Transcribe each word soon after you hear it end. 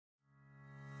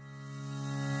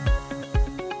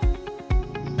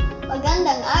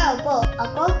po,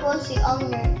 ako po si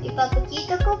Omner.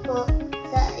 Ipapakita ko po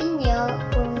sa inyo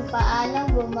kung paano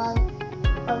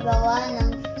gumagawa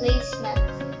ng placemat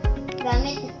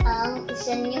gamit ang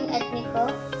disenyong etniko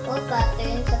o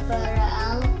pattern sa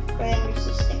paraang Crayon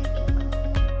technique.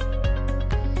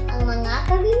 Ang mga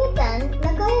kagamitan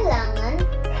na kailangan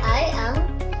ay ang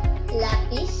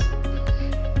lapis,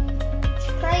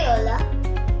 Crayola,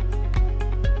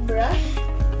 brush,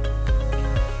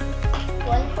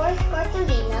 1/4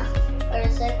 cartolina or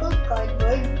recycled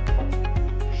cardboard,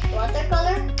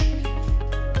 watercolor,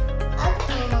 at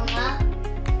ang mga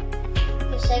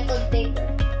recycled paper.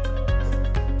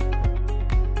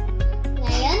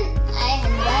 Ngayon ay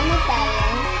handa na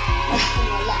tayong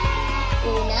magsimula.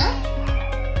 Una,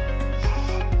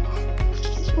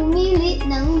 pumili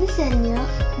ng disenyo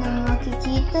na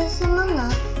makikita sa mga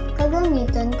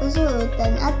kagamitan,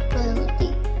 kasuotan at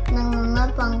palutik ng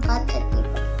mga pangkat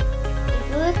etniko.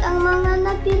 Iguhit ang mga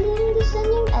napiling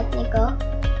disenyong etniko,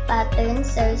 pattern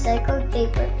sa recycled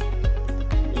paper.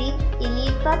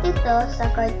 Ilipat ito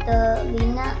sa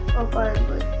cartolina o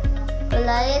cardboard.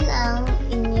 Kulayan ang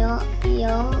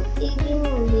iyong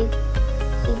iginuhit.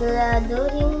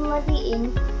 Siguraduhin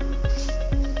madiin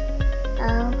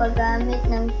ang paggamit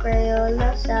ng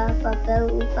Crayola sa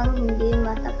papel upang hindi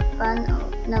matakpan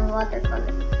ng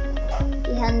watercolor.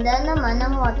 Ihanda naman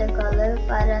ang watercolor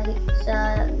para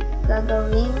sa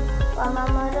gagawing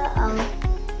pamamaraang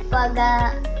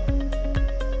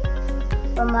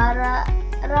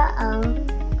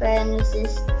Crayon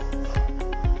resist.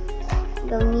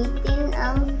 Gamitin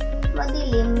ang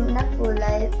madilim na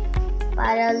kulay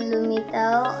para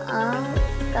lumitaw ang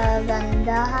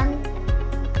kagandahan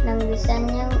ng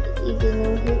disenyong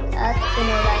iginuhit at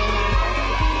pinulay ng